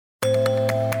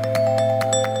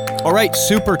All right,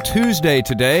 Super Tuesday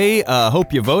today.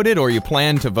 Hope you voted or you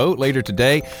plan to vote later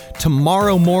today.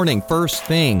 Tomorrow morning, first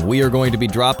thing, we are going to be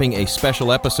dropping a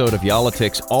special episode of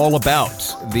Y'all-itics all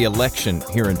about the election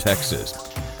here in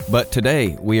Texas. But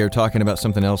today, we are talking about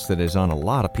something else that is on a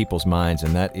lot of people's minds,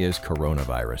 and that is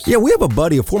coronavirus. Yeah, we have a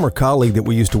buddy, a former colleague that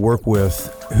we used to work with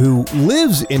who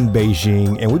lives in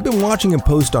Beijing, and we've been watching him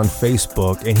post on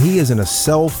Facebook, and he is in a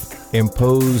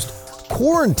self-imposed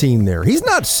quarantine there. He's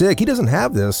not sick. He doesn't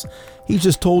have this. He's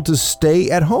just told to stay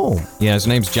at home. Yeah, his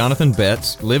name's Jonathan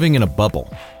Betts, living in a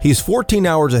bubble. He's 14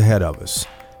 hours ahead of us.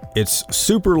 It's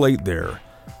super late there.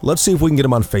 Let's see if we can get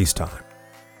him on FaceTime.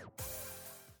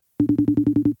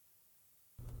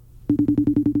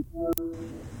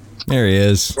 There he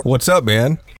is. What's up,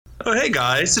 man? Oh, hey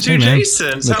guys, the two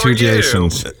Jasons. The How two are you?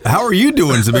 Jasons. How are you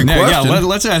doing? It's a big question. Yeah,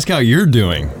 let's ask how you're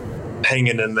doing.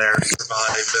 Hanging in there,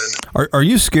 surviving. Are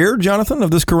you scared, Jonathan, of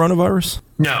this coronavirus?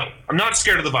 No, I'm not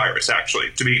scared of the virus,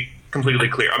 actually, to be completely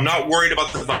clear. I'm not worried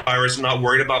about the virus. I'm not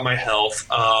worried about my health.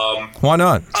 Why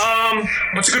not?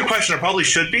 That's a good question. I probably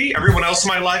should be. Everyone else in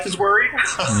my life is worried.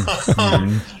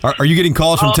 Are you getting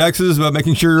calls from Texas about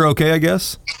making sure you're okay, I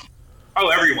guess? Oh,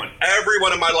 everyone.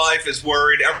 Everyone in my life is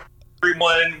worried.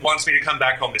 Everyone wants me to come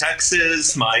back home to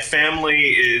Texas. My family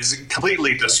is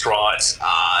completely distraught.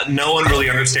 No one really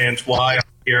understands why I'm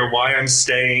here, why I'm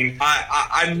staying.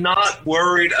 I'm not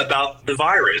worried about the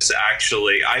virus,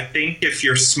 actually. I think if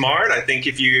you're smart, I think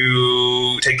if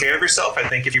you take care of yourself, I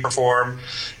think if you perform,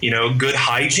 good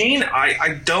hygiene,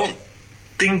 I don't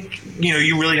think,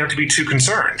 you really have to be too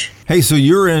concerned. Hey, so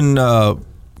you're in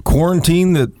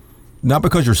quarantine that not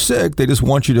because you're sick, they just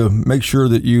want you to make sure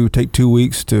that you take 2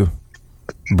 weeks to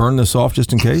burn this off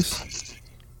just in case?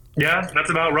 Yeah, that's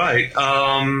about right.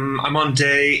 I'm on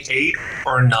day 8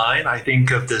 or 9, I think,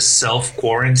 of this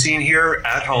self-quarantine here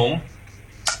at home.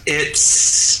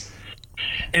 It's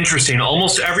interesting.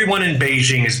 Almost everyone in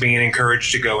Beijing is being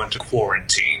encouraged to go into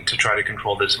quarantine to try to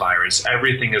control this virus.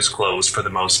 Everything is closed for the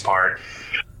most part.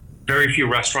 Very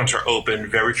few restaurants are open.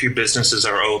 Very few businesses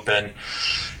are open.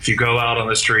 If you go out on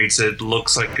the streets, it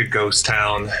looks like a ghost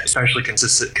town, especially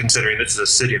considering this is a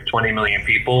city of 20 million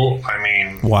people. I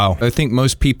mean... Wow. I think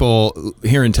most people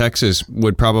here in Texas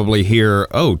would probably hear,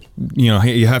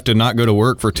 you have to not go to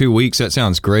work for 2 weeks. That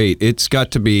sounds great. It's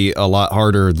got to be a lot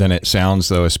harder than it sounds,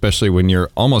 though, especially when you're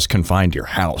almost confined to your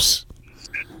house.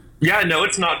 Yeah, no,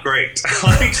 it's not great.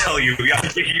 Let me tell you.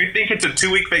 If you think it's a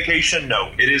 2-week vacation,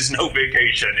 no, it is no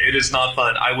vacation. It is not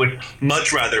fun. I would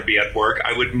much rather be at work.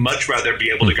 I would much rather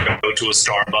be able to go to a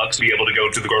Starbucks, be able to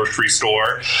go to the grocery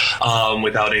store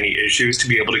without any issues, to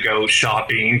be able to go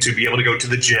shopping, to be able to go to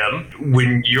the gym.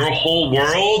 When your whole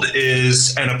world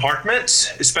is an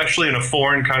apartment, especially in a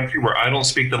foreign country where I don't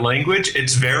speak the language,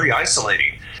 it's very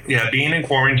isolating. Yeah, being in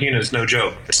quarantine is no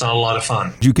joke. It's not a lot of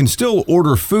fun. You can still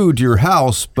order food to your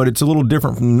house, but it's a little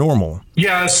different from normal.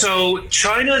 Yeah, so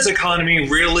China's economy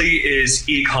really is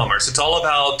e-commerce. It's all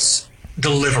about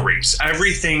deliveries.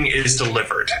 Everything is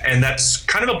delivered. And that's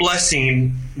kind of a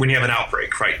blessing when you have an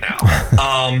outbreak right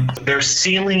now. They're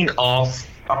sealing off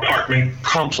apartment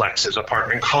complexes,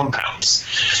 apartment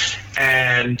compounds.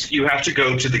 And you have to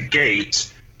go to the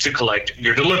gate to collect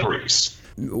your deliveries.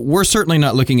 We're certainly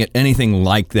not looking at anything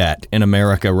like that in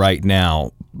America right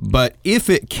now. But if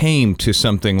it came to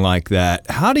something like that,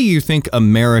 how do you think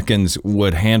Americans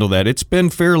would handle that? It's been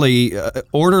fairly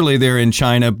orderly there in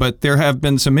China, but there have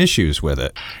been some issues with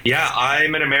it. Yeah,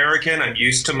 I'm an American. I'm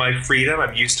used to my freedom.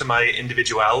 I'm used to my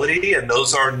individuality. And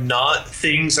those are not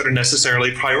things that are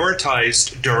necessarily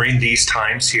prioritized during these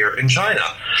times here in China.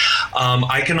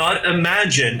 I cannot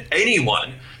imagine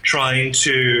anyone trying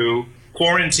to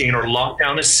quarantine or lock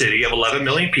down a city of 11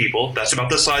 million people. That's about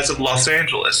the size of Los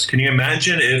Angeles. Can you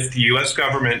imagine if the U.S.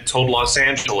 government told Los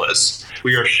Angeles,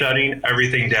 we are shutting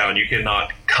everything down. You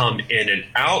cannot come in and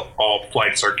out. All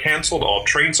flights are canceled. All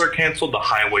trains are canceled. The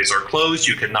highways are closed.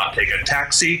 You cannot take a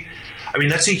taxi. I mean,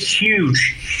 that's a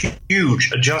huge,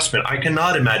 huge adjustment. I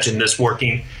cannot imagine this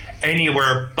working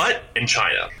anywhere but in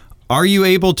China. Are you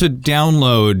able to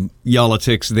download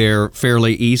Y'all-itics there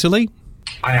fairly easily?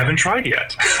 I haven't tried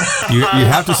yet. You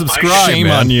have to subscribe, Shame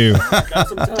man. on you. Got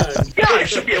some time. Yeah, I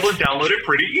should be able to download it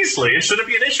pretty easily. It shouldn't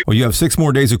be an issue. Well, you have 6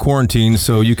 more days of quarantine,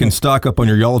 so you can stock up on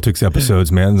your Y'all-itics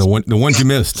episodes, man. The ones you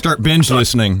missed. Start binge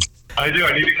listening. I do.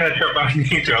 I need to catch up. I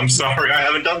need to. I'm sorry. I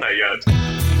haven't done that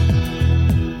yet.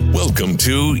 Welcome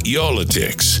to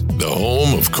Y'all-itics, the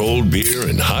home of cold beer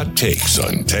and hot takes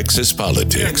on Texas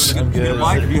politics. I'm good.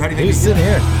 Have you had anything? Who's sitting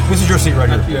here? This is your seat right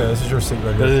here. Yeah, this is your seat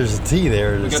right here. There's a tea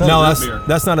there. No,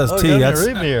 that's not a tea. That's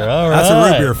root beer. All right. That's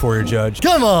a root beer for you, Judge.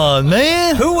 Come on,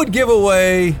 man. Who would give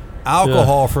away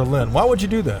alcohol for Lent. Why would you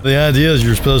do that? The idea is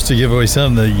you're supposed to give away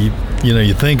something that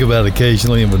you think about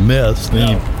occasionally and would miss. Then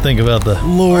you think about the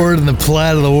Lord and the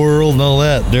plight of the world and all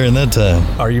that during that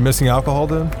time. Are you missing alcohol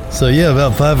then? So yeah,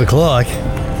 about 5 o'clock,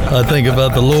 I think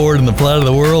about the Lord and the plight of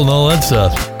the world and all that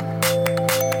stuff.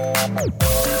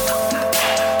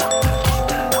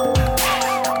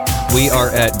 We are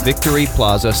at Victory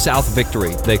Plaza, South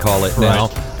Victory, they call it now.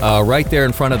 Right there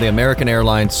in front of the American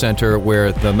Airlines Center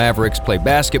where the Mavericks play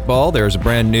basketball. There's a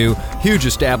brand new, huge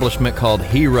establishment called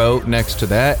Hero next to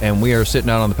that, and we are sitting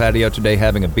out on the patio today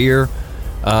having a beer.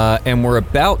 And we're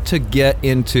about to get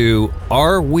into,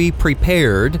 are we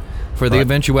prepared for the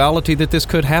eventuality that this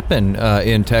could happen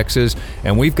in Texas?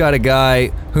 And we've got a guy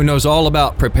who knows all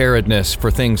about preparedness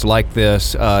for things like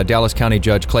this, Dallas County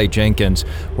Judge Clay Jenkins.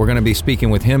 We're going to be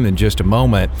speaking with him in just a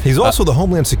moment. He's also the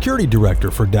Homeland Security Director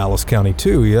for Dallas County,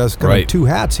 too. He has kind of 2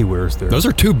 hats he wears there. Those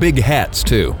are 2 big hats,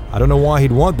 too. I don't know why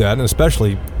he'd want that, and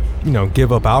especially,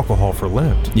 give up alcohol for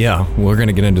Lent. Yeah, we're going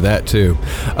to get into that, too.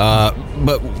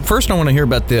 But first I want to hear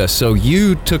about this. So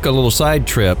you took a little side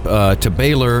trip to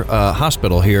Baylor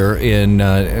Hospital here in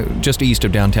just east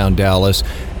of downtown Dallas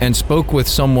and spoke with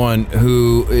someone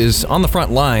who is on the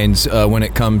front lines when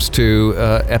it comes to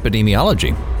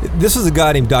epidemiology. This is a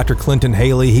guy named Dr. Clinton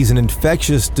Haley. He's an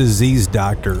infectious disease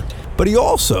doctor, but he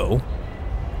also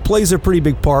plays a pretty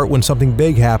big part when something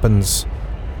big happens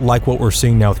like what we're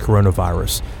seeing now with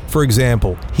coronavirus. For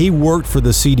example, he worked for the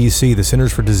CDC, the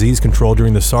Centers for Disease Control,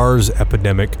 during the SARS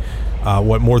epidemic,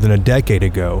 more than a decade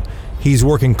ago. He's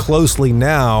working closely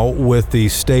now with the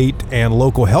state and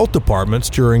local health departments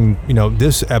during,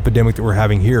 this epidemic that we're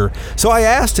having here. So I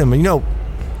asked him,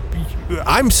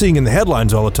 I'm seeing in the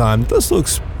headlines all the time, this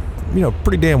looks,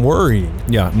 pretty damn worrying.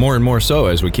 Yeah, more and more so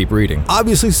as we keep reading.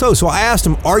 Obviously so. So I asked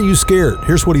him, are you scared?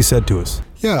 Here's what he said to us.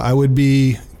 Yeah, I would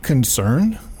be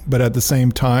concerned. But at the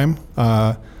same time,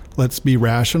 let's be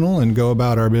rational and go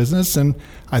about our business. And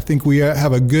I think we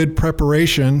have a good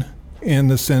preparation in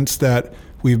the sense that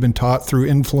we've been taught through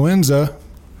influenza,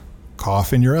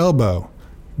 cough in your elbow,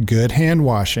 good hand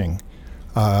washing.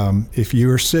 If you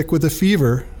are sick with a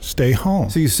fever, stay home.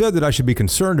 So you said that I should be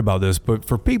concerned about this, but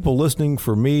for people listening,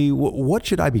 for me, what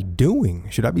should I be doing?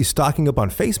 Should I be stocking up on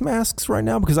face masks right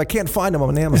now? Because I can't find them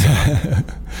on Amazon.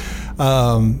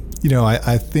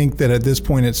 I think that at this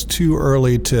point it's too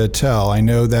early to tell. I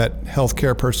know that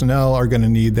healthcare personnel are going to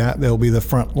need that. They'll be the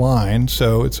front line,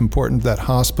 so it's important that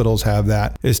hospitals have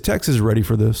that. Is Texas ready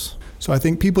for this? So I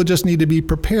think people just need to be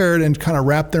prepared and kind of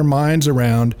wrap their minds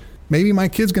around, maybe my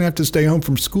kid's going to have to stay home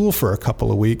from school for a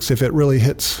couple of weeks if it really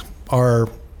hits our,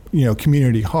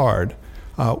 community hard.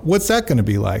 What's that going to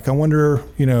be like? I wonder,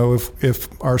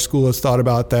 if our school has thought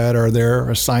about that. Are there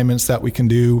assignments that we can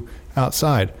do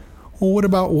outside? Well, what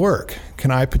about work? Can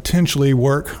I potentially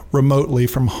work remotely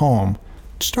from home?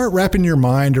 Start wrapping your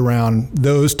mind around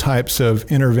those types of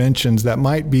interventions that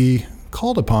might be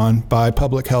called upon by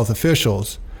public health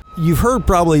officials. You've heard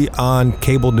probably on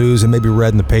cable news and maybe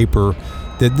read in the paper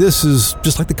that this is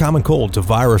just like the common cold. It's a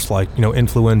virus like,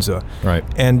 influenza. Right.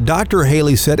 And Dr.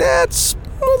 Haley said, it's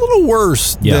a little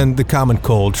worse than the common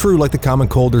cold. True, like the common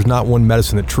cold, there's not one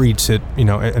medicine that treats it,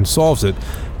 and solves it.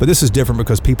 But this is different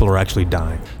because people are actually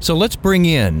dying. So let's bring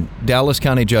in Dallas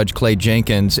County Judge Clay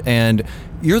Jenkins, and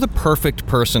you're the perfect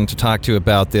person to talk to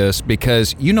about this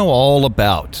because you know all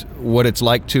about what it's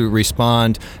like to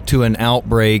respond to an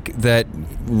outbreak that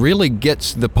really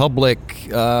gets the public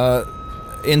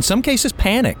in some cases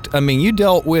panicked. I mean, you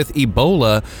dealt with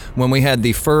Ebola when we had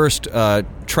the first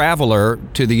traveler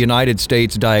to the United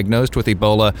States diagnosed with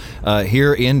Ebola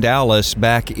here in Dallas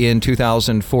back in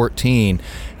 2014.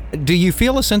 Do you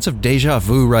feel a sense of deja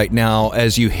vu right now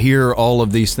as you hear all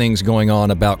of these things going on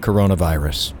about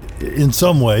coronavirus? In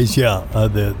some ways, yeah.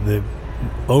 The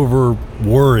over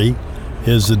worry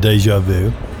is the deja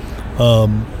vu.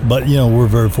 But, we're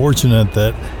very fortunate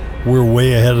that we're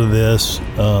way ahead of this.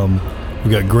 We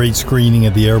got great screening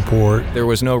at the airport. There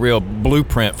was no real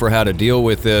blueprint for how to deal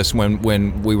with this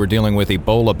when we were dealing with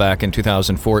Ebola back in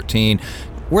 2014.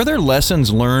 Were there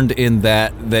lessons learned in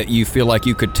that you feel like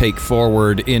you could take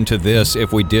forward into this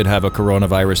if we did have a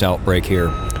coronavirus outbreak here?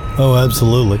 Oh,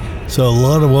 absolutely. So a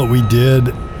lot of what we did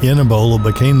in Ebola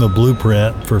became the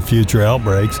blueprint for future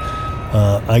outbreaks.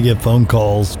 I get phone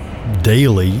calls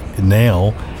daily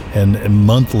now and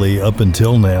monthly up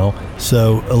until now.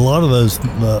 So a lot of those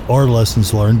are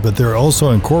lessons learned, but they're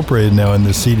also incorporated now in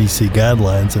the CDC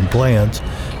guidelines and plans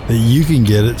that you can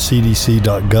get at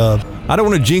cdc.gov. I don't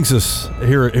want to jinx us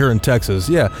here in Texas,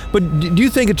 but do you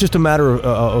think it's just a matter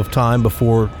of time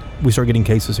before we start getting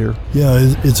cases here? Yeah,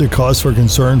 it's a cause for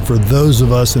concern for those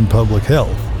of us in public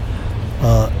health.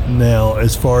 Now,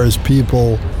 as far as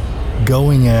people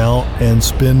going out and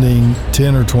spending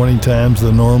 10 or 20 times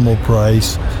the normal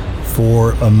price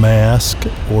for a mask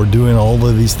or doing all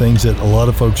of these things that a lot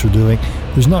of folks are doing,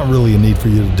 there's not really a need for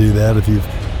you to do that. If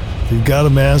you've got a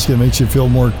mask, it makes you feel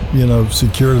more,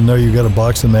 secure to know you've got a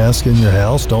box of masks in your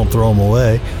house. Don't throw them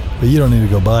away, but you don't need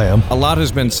to go buy them. A lot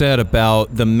has been said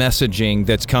about the messaging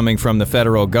that's coming from the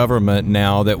federal government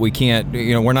now that we can't,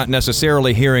 we're not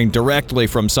necessarily hearing directly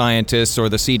from scientists or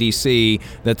the CDC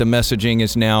that the messaging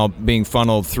is now being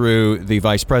funneled through the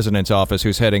vice president's office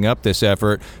who's heading up this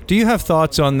effort. Do you have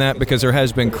thoughts on that? Because there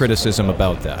has been criticism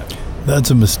about that.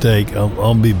 That's a mistake.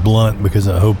 I'll be blunt because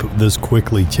I hope this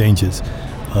quickly changes.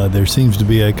 There seems to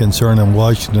be a concern in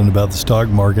Washington about the stock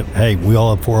market. Hey, we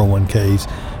all have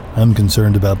 401ks. I'm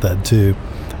concerned about that too.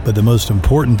 But the most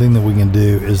important thing that we can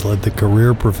do is let the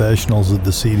career professionals at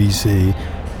the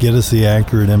CDC get us the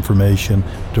accurate information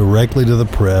directly to the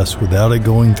press without it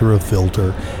going through a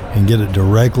filter, and get it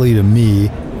directly to me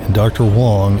and Dr.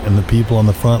 Wong and the people on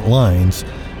the front lines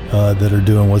that are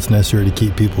doing what's necessary to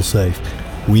keep people safe.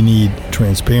 We need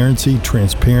transparency.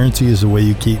 Transparency is the way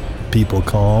you keep people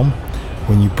calm.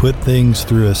 When you put things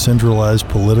through a centralized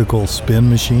political spin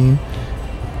machine,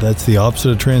 that's the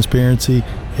opposite of transparency.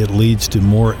 It leads to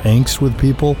more angst with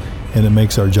people, and it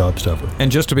makes our jobs tougher.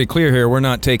 And just to be clear here, we're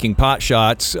not taking pot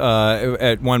shots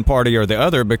at one party or the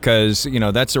other because,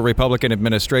 that's a Republican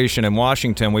administration in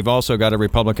Washington. We've also got a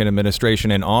Republican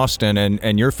administration in Austin,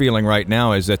 and your feeling right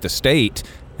now is that the state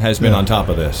has been on top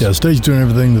of this. Yeah, the state's doing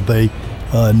everything that they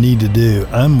need to do.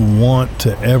 I don't want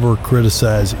to ever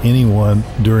criticize anyone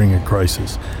during a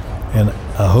crisis. And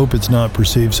I hope it's not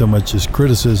perceived so much as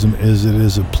criticism as it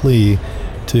is a plea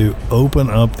to open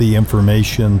up the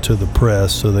information to the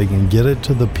press so they can get it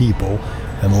to the people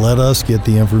and let us get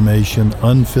the information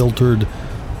unfiltered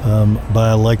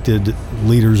by elected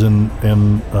leaders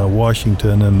in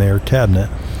Washington and their cabinet.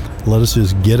 Let us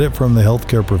just get it from the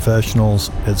healthcare professionals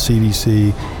at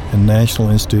CDC and National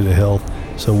Institute of Health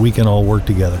so we can all work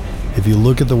together. If you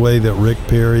look at the way that Rick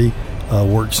Perry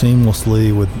worked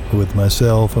seamlessly with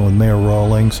myself and with Mayor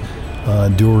Rawlings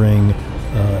during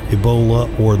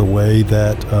Ebola, or the way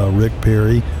that Rick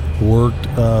Perry worked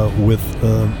with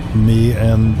me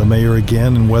and the mayor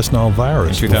again in West Nile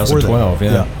virus. In 2012,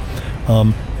 yeah.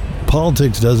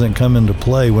 Politics doesn't come into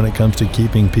play when it comes to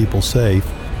keeping people safe.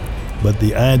 But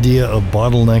the idea of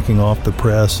bottlenecking off the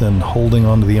press and holding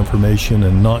onto the information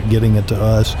and not getting it to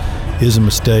us is a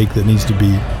mistake that needs to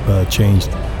be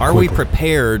changed quickly. Are we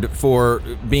prepared for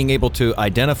being able to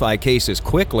identify cases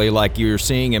quickly like you're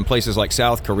seeing in places like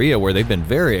South Korea where they've been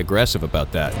very aggressive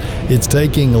about that? It's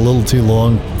taking a little too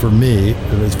long for me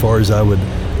as far as I would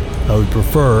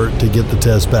prefer to get the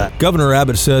test back. Governor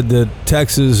Abbott said that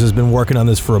Texas has been working on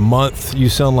this for a month. You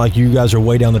sound like you guys are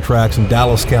way down the tracks in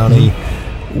Dallas County.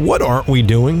 What aren't we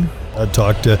doing? I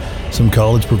talked to some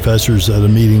college professors at a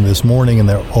meeting this morning, and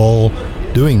they're all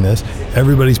doing this.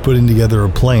 Everybody's putting together a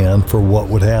plan for what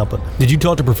would happen. Did you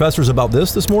talk to professors about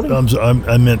this morning?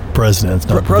 I meant presidents,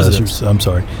 not professors. I'm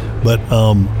sorry. But,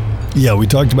 we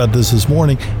talked about this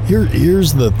morning.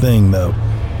 Here's the thing, though.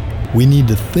 We need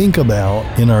to think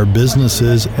about, in our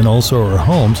businesses and also our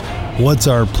homes, what's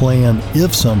our plan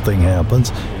if something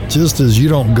happens, just as you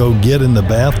don't go get in the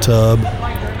bathtub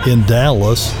in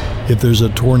Dallas if there's a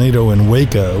tornado in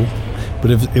Waco. But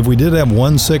if we did have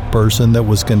one sick person that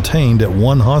was contained at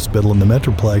one hospital in the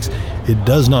Metroplex, it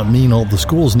does not mean all the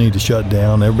schools need to shut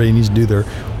down. Everybody needs to do their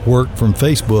work from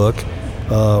Facebook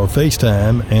or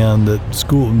FaceTime, and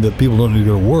that people don't need to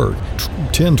go to work.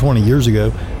 10, 20 years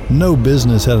ago, no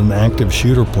business had an active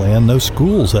shooter plan. No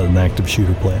schools had an active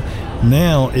shooter plan.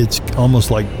 Now it's almost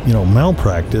like,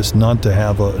 malpractice not to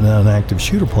have an active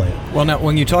shooter plan. Well, now,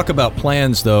 when you talk about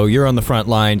plans, though, you're on the front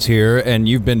lines here, and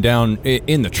you've been down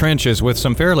in the trenches with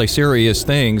some fairly serious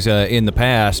things in the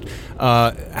past.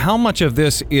 How much of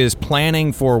this is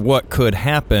planning for what could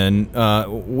happen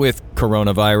with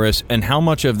coronavirus, and how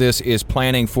much of this is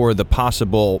planning for the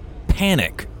possible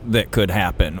panic that could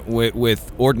happen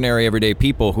with ordinary, everyday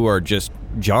people who are just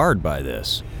jarred by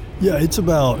this? Yeah, it's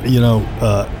about,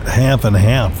 half and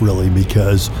half, really,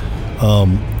 because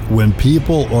when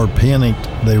people are panicked,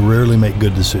 they rarely make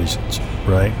good decisions,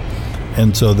 right?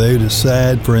 And so they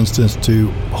decide, for instance,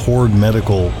 to hoard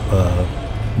medical,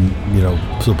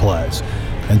 supplies.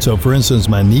 And so, for instance,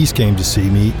 my niece came to see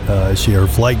me. Her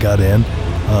flight got in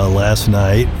last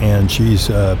night, and she's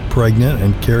pregnant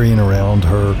and carrying around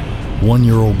her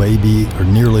 1-year-old baby, or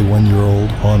nearly 1-year-old,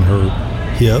 on her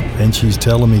hip, and she's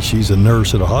telling me, she's a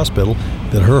nurse at a hospital,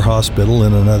 that her hospital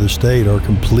in another state are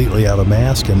completely out of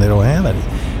masks and they don't have any.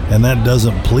 And that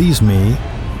doesn't please me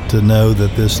to know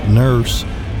that this nurse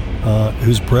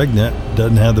who's pregnant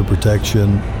doesn't have the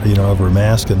protection, of her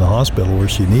mask in the hospital where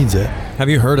she needs it. Have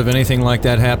you heard of anything like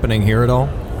that happening here at all?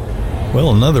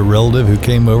 Well, another relative who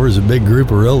came over is a big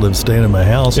group of relatives staying at my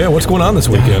house. Yeah, what's going on this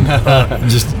weekend?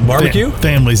 Just barbecue?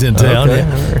 Families in town. Okay.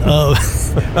 Yeah.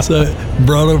 So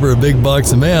brought over a big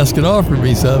box of masks and offered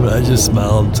me some. And I just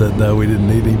smiled and said, no, we didn't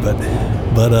need any.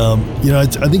 But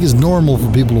I think it's normal for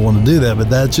people to want to do that, but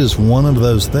that's just one of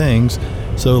those things.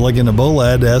 So like in Ebola,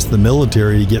 I had to ask the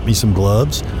military to get me some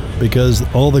gloves because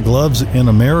all the gloves in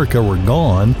America were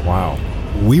gone. Wow.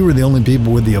 We were the only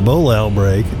people with the Ebola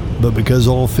outbreak, but because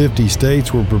all 50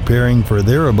 states were preparing for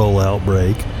their Ebola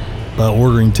outbreak by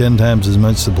ordering 10 times as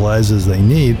much supplies as they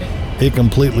need, it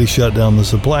completely shut down the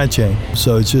supply chain.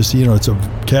 So it's just, it's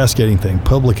a cascading thing.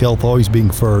 Public health always being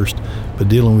first, but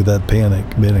dealing with that panic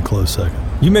being a close second.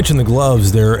 You mentioned the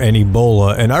gloves there and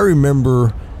Ebola, and I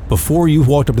remember before you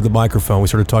walked up to the microphone, we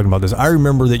started talking about this. I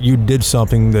remember that you did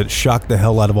something that shocked the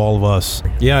hell out of all of us.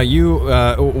 Yeah,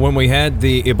 when we had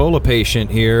the Ebola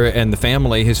patient here and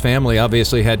his family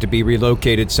obviously had to be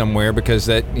relocated somewhere because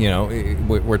that,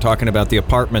 we're talking about the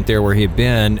apartment there where he'd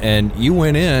been, and you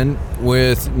went in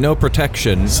with no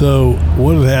protection. So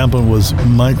what had happened was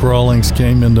Mike Rawlings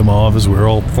came into my office. We were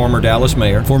all former Dallas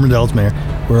mayor.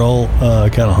 We're all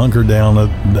kind of hunkered down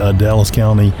at Dallas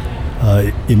County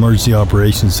Emergency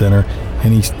Operations Center,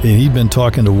 and he'd been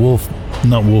talking to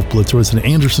not Wolf Blitzer, it's an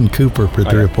Anderson Cooper for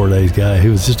 3 or 4 days guy who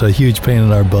was just a huge pain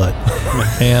in our butt.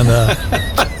 And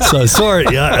so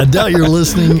sorry, I doubt you're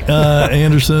listening,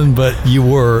 Anderson, but you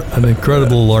were an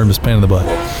incredible alarmist pain in the butt.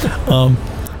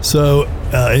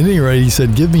 At any rate, he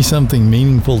said, give me something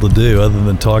meaningful to do other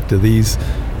than talk to these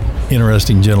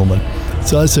interesting gentlemen.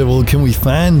 So I said, well, can we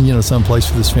find, some place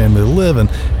for this family to live? And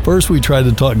first we tried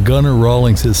to talk Gunnar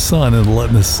Rawlings, his son, into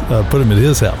letting us put him at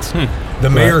his house. The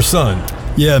mayor's son.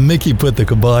 Yeah, Mickey put the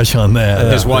kibosh on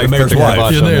that. His wife. The mayor's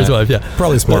wife. The mayor's wife, yeah.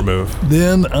 Probably a smart move.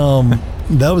 Then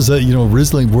that was,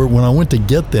 originally when I went to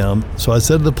get them, so I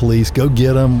said to the police, go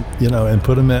get them, and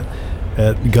put them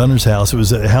at Gunnar's house. It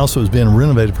was a house that was being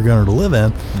renovated for Gunnar to live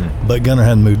in, but Gunnar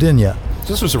hadn't moved in yet.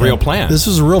 This was a real plan. This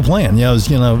was a real plan. Yeah, it was,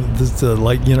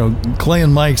 Clay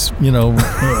and Mike's,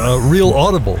 real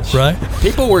audible, right?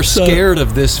 People were scared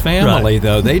of this family,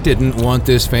 though. They didn't want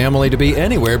this family to be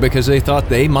anywhere because they thought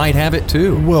they might have it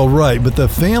too. Well, right, but the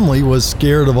family was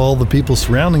scared of all the people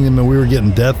surrounding them, and we were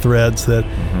getting death threats that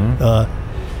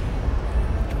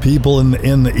people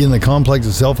in the complex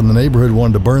itself in the neighborhood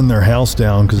wanted to burn their house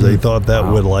down because they thought that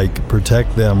would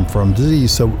protect them from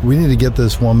disease. So we need to get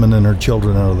this woman and her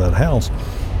children out of that house.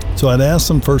 So I'd asked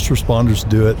some first responders to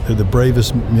do it. They're the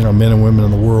bravest men and women in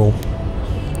the world.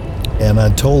 And I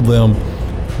told them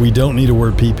we don't need to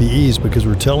wear PPEs because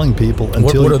we're telling people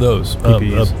until what are those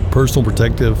PPEs? Personal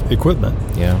protective equipment.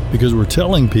 Yeah. Because we're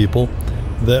telling people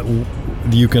that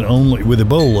you can only, with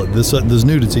Ebola, this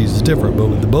new disease is different, but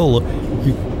with Ebola,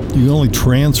 you can only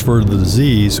transfer the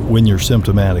disease when you're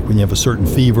symptomatic, when you have a certain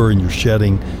fever and you're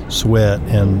shedding sweat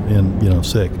and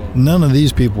sick. None of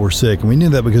these people were sick, and we knew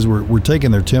that because we're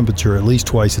taking their temperature at least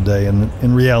twice a day, and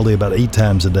in reality about 8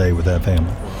 times a day with that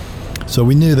family. So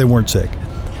we knew they weren't sick.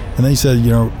 And they said,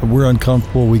 we're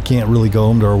uncomfortable, we can't really go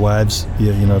home to our wives,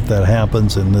 if that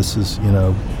happens, and this is,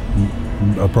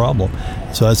 a problem.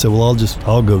 So I said, well,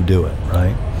 I'll go do it,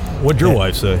 right? What'd your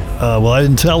wife say? Well, I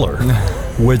didn't tell her.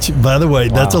 Which, by the way,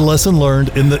 that's a lesson learned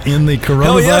in the coronavirus.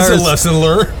 Hell yeah, that's a lesson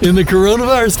learned. In the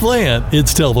coronavirus plan,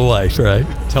 it's tell the wife, right?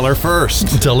 Tell her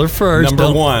first. Tell her first.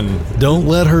 Number one. Don't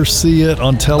let her see it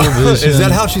on television. Is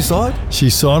that how she saw it? She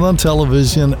saw it on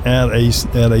television at a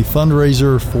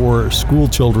fundraiser for school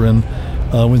children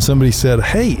when somebody said,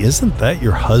 "Hey, isn't that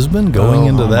your husband going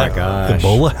into that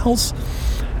Ebola house?"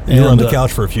 You were on the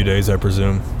couch for a few days, I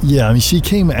presume. Yeah, she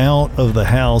came out of the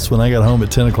house when I got home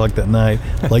at 10 o'clock that night,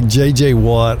 like J.J.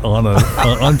 Watt on an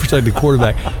unprotected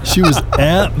quarterback. She was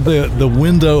at the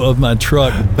window of my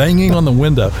truck, banging on the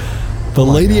window. The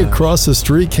lady across the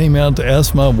street came out to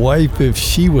ask my wife if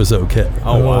she was okay.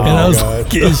 Oh, wow. And I was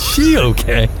like, is she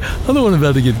okay? I'm the one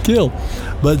about to get killed.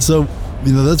 But so,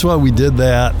 that's why we did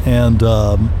that. And,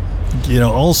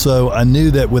 also, I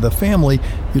knew that with a family,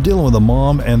 you're dealing with a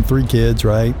mom and 3 kids,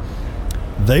 right?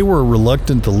 They were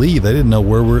reluctant to leave. They didn't know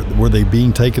were they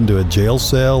being taken to a jail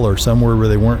cell or somewhere where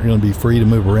they weren't going to be free to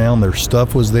move around. Their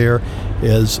stuff was there.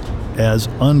 As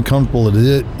uncomfortable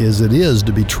as it is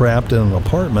to be trapped in an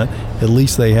apartment, at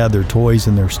least they had their toys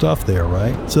and their stuff there,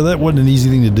 right? So that wasn't an easy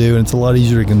thing to do, and it's a lot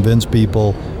easier to convince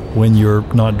people when you're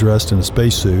not dressed in a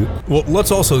spacesuit. Well, let's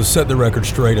also set the record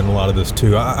straight in a lot of this,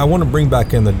 too. I want to bring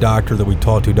back in the doctor that we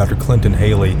talked to, Dr. Clinton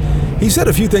Haley. He said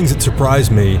a few things that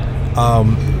surprised me.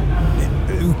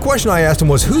 the question I asked him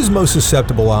was, who's most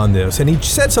susceptible on this? And he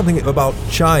said something about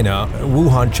China,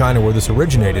 Wuhan, China, where this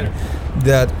originated,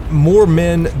 that more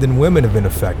men than women have been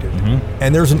affected.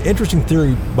 And there's an interesting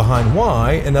theory behind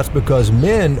why, and that's because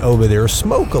men over there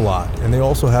smoke a lot, and they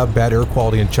also have bad air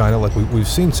quality in China like we've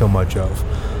seen so much of.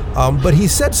 But he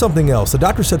said something else. The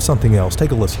doctor said something else.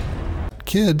 Take a listen.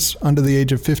 Kids under the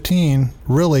age of 15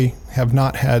 really have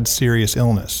not had serious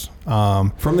illness.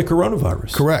 From the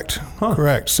coronavirus? Correct.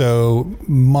 Correct. So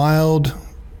mild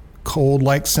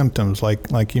cold-like symptoms,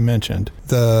 like you mentioned.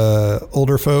 The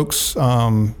older folks,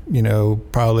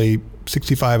 probably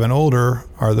 65 and older,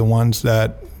 are the ones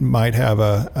that might have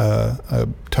a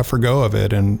tougher go of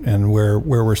it, and where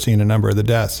we're seeing a number of the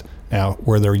deaths. Now,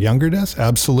 were there younger deaths?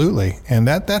 Absolutely. And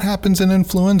that happens in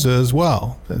influenza as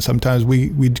well. Sometimes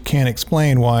we can't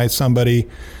explain why somebody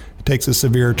takes a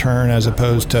severe turn as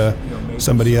opposed to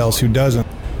somebody else who doesn't.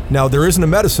 Now, there isn't a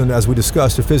medicine, as we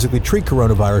discussed, to physically treat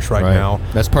coronavirus right now.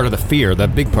 That's part of the fear,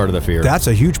 that big part of the fear. That's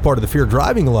a huge part of the fear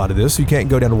driving a lot of this. You can't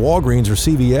go down to Walgreens or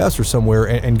CVS or somewhere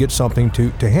and get something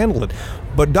to handle it.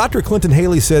 But Dr. Clinton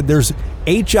Haley said there's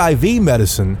HIV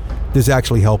medicine that's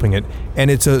actually helping it. And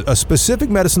it's a specific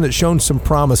medicine that's shown some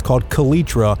promise called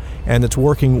Kaletra, and it's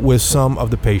working with some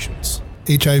of the patients.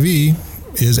 HIV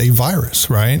is a virus,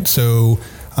 right? So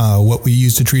what we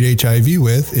use to treat HIV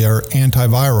with are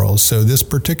antivirals. So this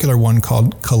particular one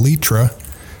called Kaletra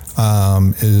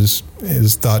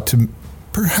is thought to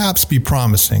perhaps be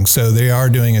promising. So they are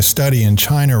doing a study in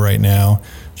China right now,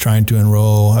 trying to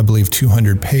enroll, I believe,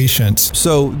 200 patients.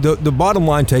 So the bottom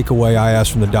line takeaway I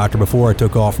asked from the doctor before I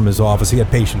took off from his office, he had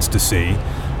patients to see,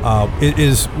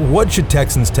 is what should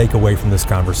Texans take away from this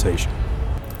conversation?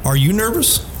 Are you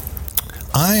nervous?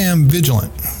 I am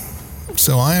vigilant.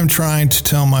 So I am trying to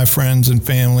tell my friends and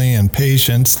family and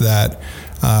patients that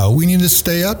we need to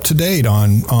stay up to date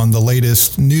on the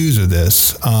latest news of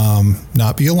this.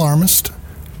 Not be alarmist,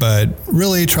 but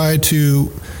really try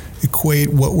to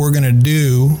equate what we're going to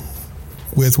do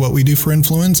with what we do for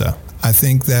influenza. I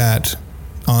think that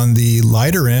on the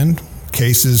lighter end,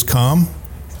 cases come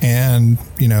and,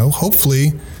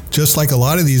 hopefully, just like a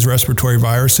lot of these respiratory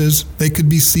viruses, they could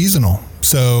be seasonal.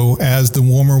 So as the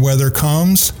warmer weather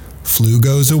comes, flu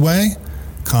goes away,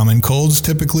 common colds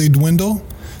typically dwindle,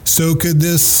 so could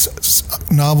this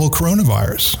novel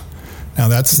coronavirus. Now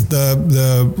that's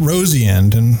the rosy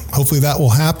end, and hopefully that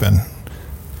will happen.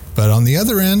 But on the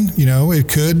other end, it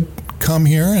could come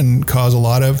here and cause a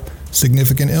lot of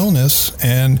significant illness,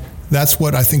 and that's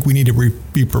what I think we need to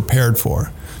be prepared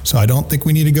for. So I don't think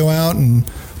we need to go out and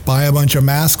buy a bunch of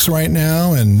masks right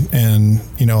now and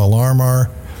alarm our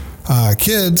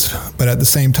kids, but at the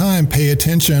same time, pay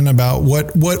attention about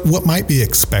what might be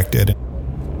expected.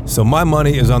 So my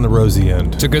money is on the rosy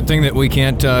end. It's a good thing that we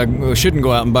shouldn't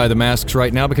go out and buy the masks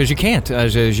right now, because you can't,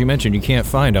 as you mentioned, you can't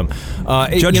find them.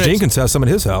 Judge Jenkins has some at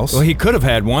his house. Well, he could have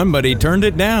had one, but he turned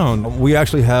it down. We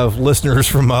actually have listeners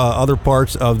from other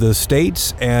parts of the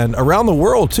states and around the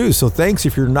world too. So thanks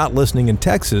if you're not listening in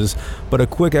Texas, but a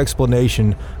quick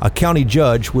explanation. A county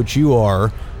judge, which you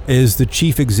are, is the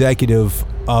chief executive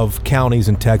of counties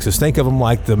in Texas. Think of them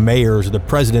like the mayors or the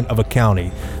president of a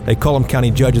county. They call them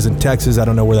county judges in Texas. I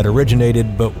don't know where that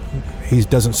originated, but he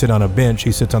doesn't sit on a bench.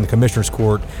 He sits on the commissioner's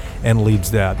court and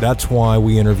leads that. That's why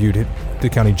we interviewed the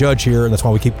county judge here, and that's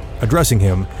why we keep addressing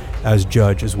him as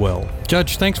judge as well.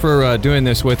 Judge, thanks for doing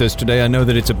this with us today. I know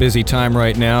that it's a busy time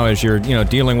right now as you're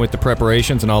dealing with the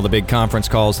preparations and all the big conference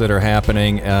calls that are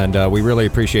happening, and we really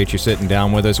appreciate you sitting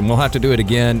down with us, and we'll have to do it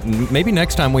again. Maybe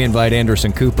next time we invite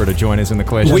Anderson Cooper to join us in the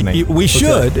questioning. We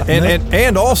should,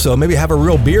 and also maybe have a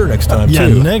real beer next time too.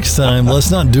 Yeah, next time,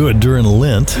 let's not do it during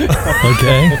Lent,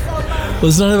 okay?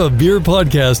 Let's not have a beer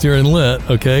podcast during Lent,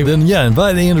 okay? Then,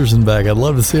 invite Anderson back. I'd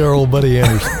love to see our old buddy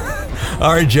Anderson.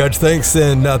 All right, Judge, thanks,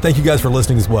 and thank you guys for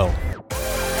listening as well.